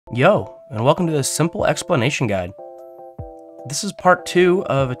Yo, and welcome to this simple explanation guide. This is part 2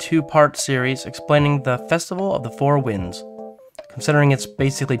 of a 2-part series explaining the Festival of the Four Winds, considering it's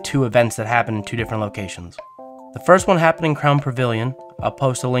basically 2 events that happen in 2 different locations. The first one happened in Crown Pavilion. I'll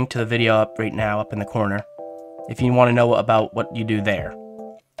post a link to the video up right now up in the corner if you want to know about what you do there.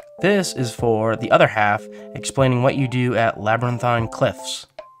 This is for the other half, explaining what you do at Labyrinthine Cliffs.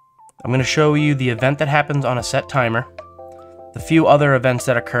 I'm going to show you the event that happens on a set timer, the few other events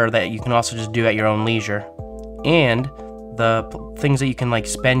that occur that you can also just do at your own leisure, and the things that you can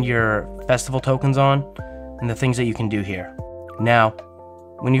spend your festival tokens on, and the things that you can do here. Now,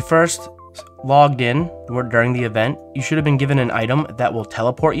 when you first logged in during the event, you should have been given an item that will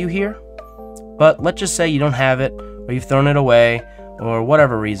teleport you here, but let's just say you don't have it, or you've thrown it away, or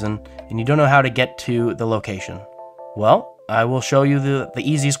whatever reason, and you don't know how to get to the location. Well, I will show you the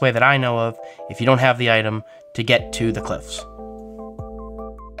easiest way that I know of, if you don't have the item, to get to the cliffs.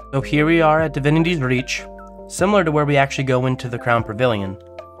 So here we are at Divinity's Reach, similar to where we actually go into the Crown Pavilion,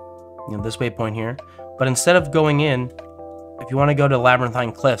 this waypoint here. But instead of going in, if you want to go to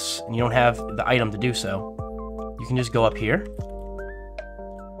Labyrinthine Cliffs and you don't have the item to do so, you can just go up here.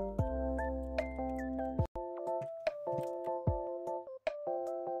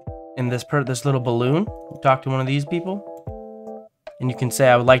 In this little balloon, talk to one of these people, and you can say,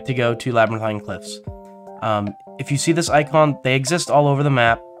 I would like to go to Labyrinthine Cliffs. If you see this icon, they exist all over the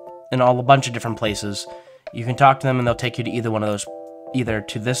map, in a bunch of different places. You can talk to them and they'll take you to either one of those, either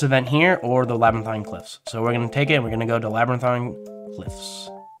to this event here or the Labyrinthine Cliffs. So we're going to take it and we're going to go to Labyrinthine Cliffs.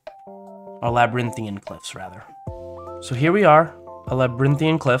 Or Labyrinthian Cliffs, rather. So here we are, a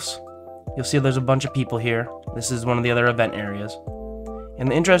Labyrinthian Cliffs. You'll see there's a bunch of people here. This is one of the other event areas. And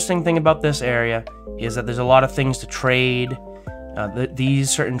the interesting thing about this area is that there's a lot of things to trade. These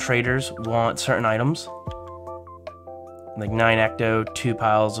certain traders want certain items. Like 9 ecto, 2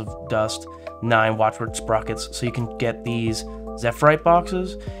 piles of dust, 9 watchword sprockets. So you can get these Zephyrite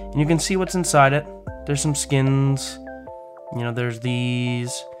boxes, and you can see what's inside it. There's some skins, there's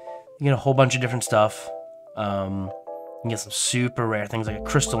these. You get a whole bunch of different stuff. You can get some super rare things like a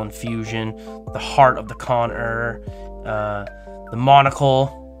crystal infusion, the heart of the Con-er, the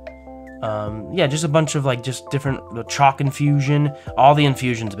monocle. Yeah, just a bunch of just different chalk infusion, all the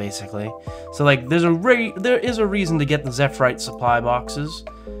infusions basically. So there is a reason to get the Zephyrite supply boxes.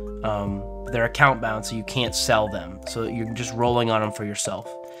 They're account bound, so you can't sell them. So you're just rolling on them for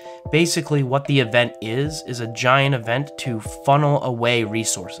yourself. Basically, what the event is a giant event to funnel away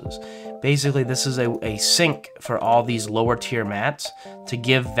resources. Basically, this is a sink for all these lower tier mats to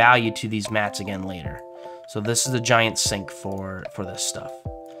give value to these mats again later. So this is a giant sink for this stuff.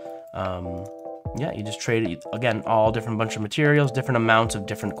 Yeah, you just trade it, again, all different bunch of materials, different amounts of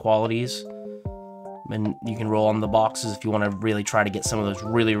different qualities. And you can roll on the boxes if you want to really try to get some of those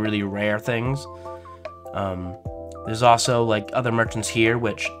really, really rare things. There's also other merchants here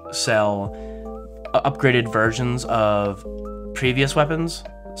which sell upgraded versions of previous weapons.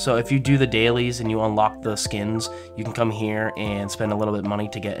 So if you do the dailies and you unlock the skins, you can come here and spend a little bit of money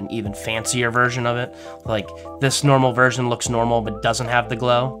to get an even fancier version of it. This normal version looks normal but doesn't have the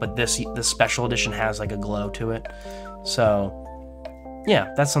glow, but this special edition has a glow to it. So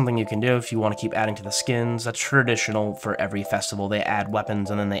yeah, that's something you can do if you want to keep adding to the skins. That's traditional for every festival. They add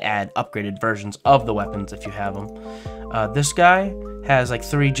weapons and then they add upgraded versions of the weapons if you have them. This guy has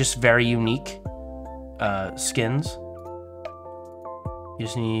 3 just very unique skins. You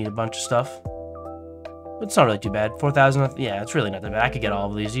just need a bunch of stuff. It's not really too bad. 4,000, yeah, it's really not that bad. I could get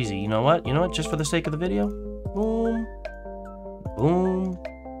all of these easy. You know what? Just for the sake of the video. Boom. Boom.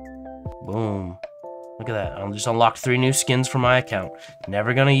 Boom. Look at that. I just unlocked 3 new skins for my account.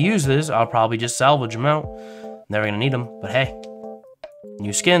 Never gonna use this. I'll probably just salvage them out. Never gonna need them. But hey,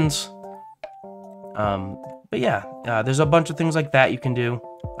 new skins. But yeah, there's a bunch of things like that you can do.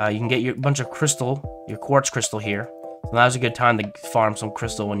 You can get your bunch of crystal, your quartz crystal here. So now's a good time to farm some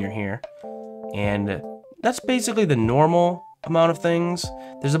crystal when you're here. And that's basically the normal amount of things.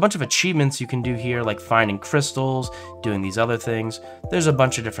 There's a bunch of achievements you can do here, like finding crystals, doing these other things. There's a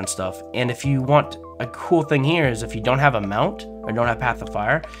bunch of different stuff. And if you want, a cool thing here is if you don't have a mount or don't have Path of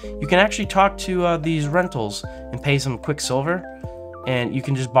Fire, you can actually talk to these rentals and pay some quick silver, and you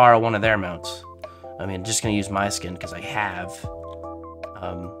can just borrow one of their mounts. I mean, just gonna use my skin because I have,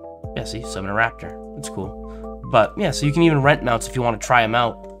 yeah, see, summon a raptor. It's cool. But yeah, so you can even rent mounts if you want to try them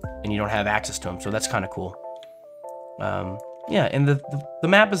out and you don't have access to them, so that's kind of cool. Yeah, and the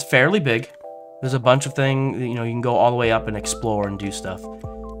map is fairly big. There's a bunch of things, you can go all the way up and explore and do stuff.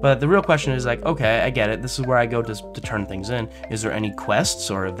 But the real question is okay, I get it. This is where I go to turn things in. Is there any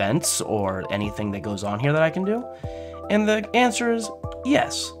quests or events or anything that goes on here that I can do? And the answer is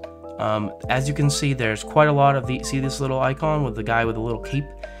yes. As you can see, there's quite a lot of the. See this little icon with the guy with the little cape?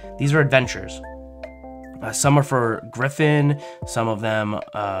 These are adventures. Some are for Griffin. Some of them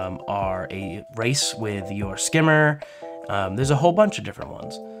are a race with your skimmer. There's a whole bunch of different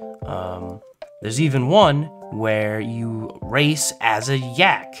ones. There's even one where you race as a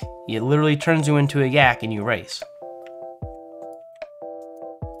yak. It literally turns you into a yak and you race.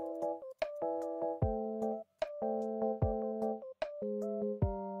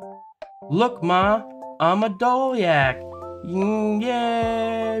 Look, Ma, I'm a doll yak.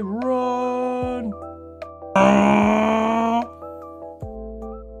 Yay, run!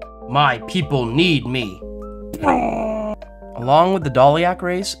 My people need me. Along with the doll yak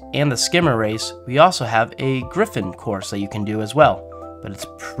race and the skimmer race, we also have a griffin course that you can do as well. But it's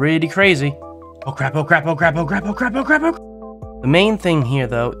pretty crazy. Oh crap, oh crap, oh crap, oh crap, oh crap, oh crap, oh crap. The main thing here,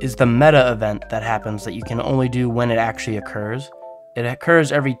 though, is the meta event that happens that you can only do when it actually occurs. It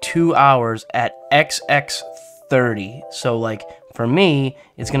occurs every 2 hours at XX30. So, like, for me,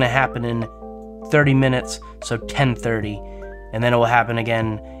 it's going to happen in 30 minutes, so 10:30. And then it will happen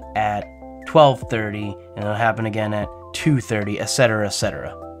again at 12:30, and it'll happen again at 2:30, etc.,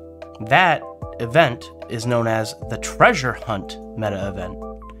 etc. That event is known as the treasure hunt meta event.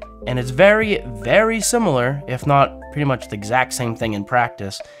 And it's very, very similar, if not pretty much the exact same thing in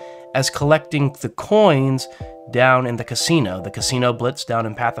practice, as collecting the coins down in the casino blitz down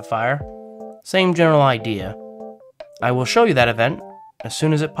in Path of Fire. Same general idea. I will show you that event as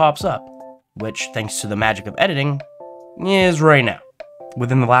soon as it pops up, which, thanks to the magic of editing, is right now.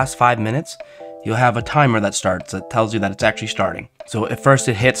 Within the last 5 minutes, you'll have a timer that starts that tells you that it's actually starting. So at first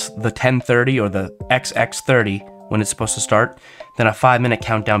it hits the 10:30 or the XX30 when it's supposed to start, then a 5-minute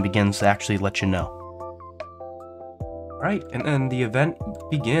countdown begins to actually let you know. Right, and then the event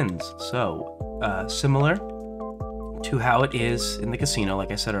begins. So, similar to how it is in the casino,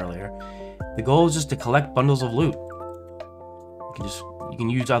 like I said earlier, the goal is just to collect bundles of loot. You can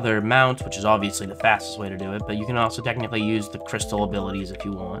use other mounts, which is obviously the fastest way to do it, but you can also technically use the crystal abilities if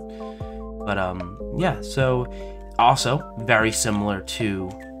you want. But, yeah, so also very similar to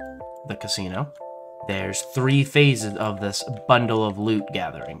the casino. There's 3 phases of this bundle of loot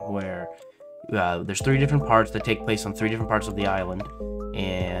gathering, where there's 3 different parts that take place on 3 different parts of the island,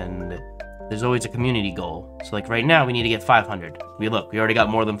 and there's always a community goal. So, like, right now, we need to get 500. We already got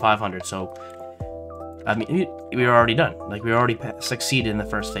more than 500, so, I mean, we were already done. Like, we already succeeded in the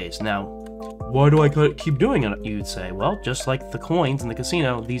first phase. Now, why do I keep doing it, you'd say? Well, just like the coins in the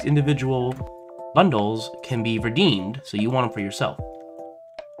casino, these individual bundles can be redeemed, so you want them for yourself.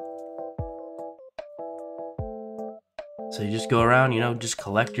 So you just go around, just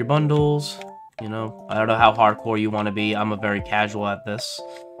collect your bundles, I don't know how hardcore you want to be. I'm a very casual at this.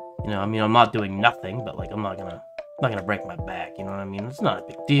 I mean, I'm not doing nothing, but, like, I'm not gonna break my back, you know what I mean? It's not a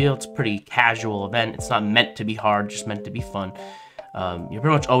big deal. It's a pretty casual event. It's not meant to be hard, just meant to be fun. You're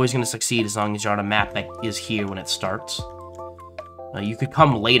pretty much always going to succeed as long as you're on a map that is here when it starts. You could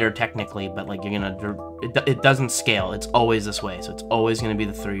come later, technically, but, like, it doesn't scale. It's always this way, so it's always going to be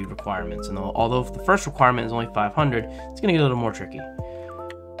the 3 requirements. And although if the first requirement is only 500, it's going to get a little more tricky.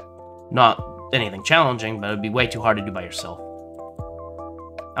 Not anything challenging, but it would be way too hard to do by yourself.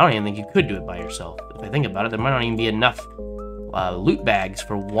 I don't even think you could do it by yourself. If I think about it, there might not even be enough loot bags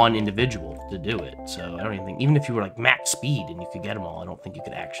for one individual to do it. So I don't even think, even if you were like max speed and you could get them all, I don't think you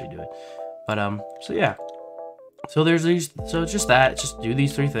could actually do it. But so yeah. So there's these. So it's just that. It's just do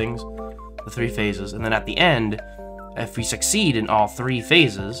these 3 things, the 3 phases, and then at the end, if we succeed in all 3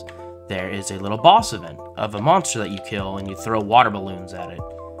 phases, there is a little boss event of a monster that you kill, and you throw water balloons at it.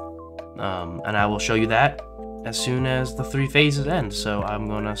 And I will show you that as soon as the 3 phases end. So I'm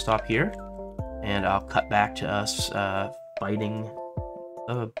gonna stop here, and I'll cut back to us fighting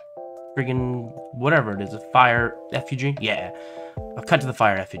a friggin' whatever it is, a fire effigy. Yeah, I'll cut to the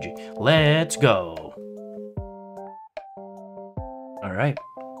fire effigy. Let's go. All right,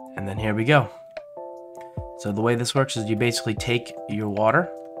 and then here we go. So the way this works is you basically take your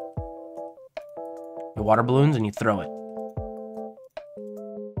water balloons, and you throw it.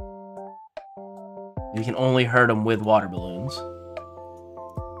 You can only hurt them with water balloons.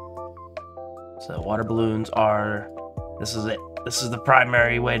 So water balloons are, this is it. This is the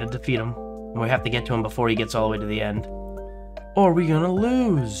primary way to defeat him. We have to get to him before he gets all the way to the end, or we're gonna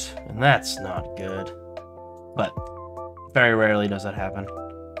lose, and that's not good. But very rarely does that happen.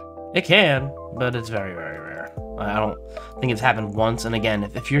 It can, but it's very, very rare. I don't think it's happened once, and again,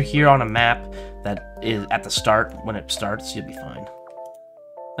 if you're here on a map that is at the start, when it starts, you'll be fine.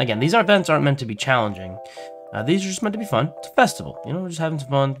 Again, these events aren't meant to be challenging. These are just meant to be fun. It's a festival, we're just having some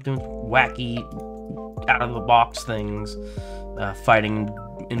fun, doing wacky, out-of-the-box things. fighting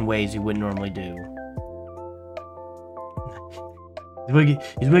in ways you wouldn't normally do. He's wigging out.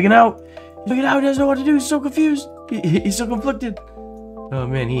 He's wigging out. He doesn't know what to do. He's so confused. He's so conflicted. Oh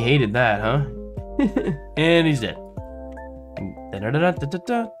man, he hated that, huh? And he's dead. And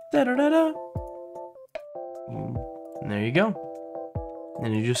there you go.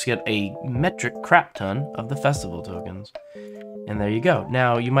 And you just get a metric crap ton of the festival tokens. And there you go.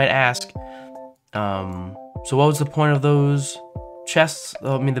 Now, you might ask, so what was the point of those chests?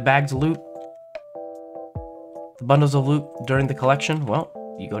 I mean, the bags of loot? The bundles of loot during the collection? Well,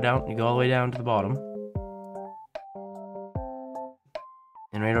 you go all the way down to the bottom.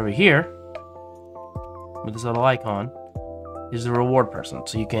 And right over here, with this little icon, is the reward person.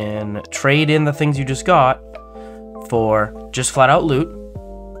 So you can trade in the things you just got for just flat out loot,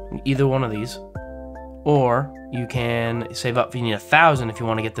 either one of these, or you can save up. You need 1,000 if you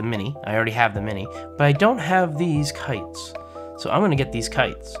want to get the mini. I already have the mini, but I don't have these kites, so I'm gonna get these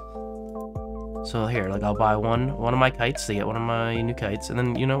kites. So here, like, I'll buy one of my kites to get one of my new kites, and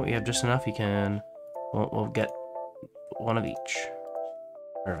then, you know, you have just enough. You can, we'll get one of each.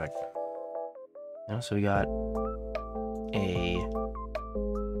 Perfect. Yeah, so we got a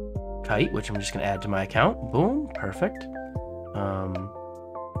kite, which I'm just gonna add to my account. Boom, perfect.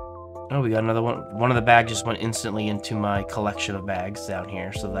 Oh, we got another one. One of the bags just went instantly into my collection of bags down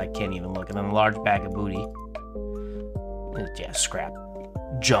here, so that I can't even look. And then a large bag of booty. Yeah, scrap.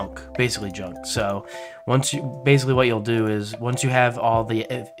 Junk. Basically junk. So, basically what you'll do is, once you have all the,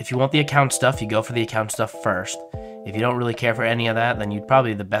 if you want the account stuff, you go for the account stuff first. If you don't really care for any of that, then you'd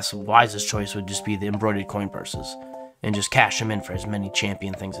probably, the best, wisest choice would just be the embroidered coin purses. And just cash them in for as many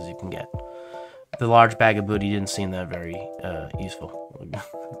champion things as you can get. The large bag of booty didn't seem that very useful.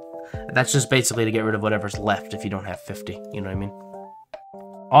 That's just basically to get rid of whatever's left if you don't have 50, you know what I mean?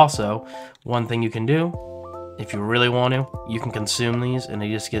 Also, one thing you can do, if you really want to, you can consume these, and it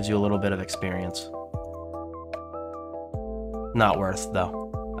just gives you a little bit of experience. Not worth,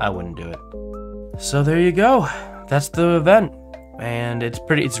 though. I wouldn't do it. So there you go. That's the event. And it's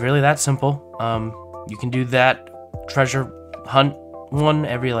really that simple. You can do that treasure hunt one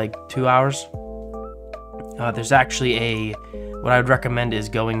every, like, 2 hours. There's actually what I would recommend is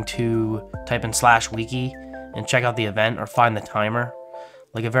going to type in /wiki and check out the event, or find the timer.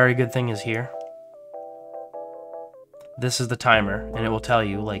 Like, a very good thing is here. This is the timer, and it will tell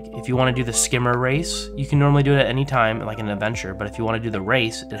you, like, if you want to do the skimmer race, you can normally do it at any time, like an adventure, but if you want to do the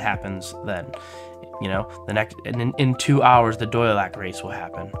race, it happens then. You know, in 2 hours, the Doylac race will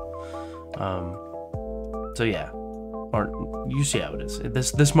happen. So yeah. Or you see how it is.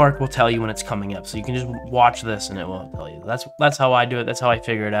 This mark will tell you when it's coming up, so you can just watch this and it will tell you. That's how I do it. That's how I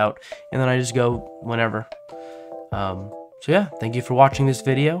figure it out, and then I just go whenever. So yeah, thank you for watching this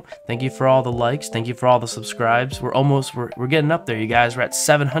video. Thank you for all the likes. Thank you for all the subscribes. We're getting up there, you guys. We're at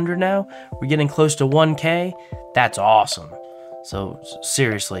 700 now. We're getting close to 1K. That's awesome. So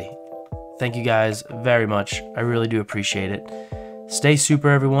seriously, thank you guys very much. I really do appreciate it. Stay super,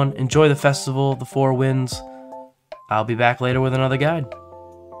 everyone. Enjoy the festival, the 4 Winds. I'll be back later with another guide.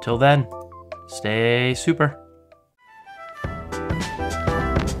 Till then, stay super.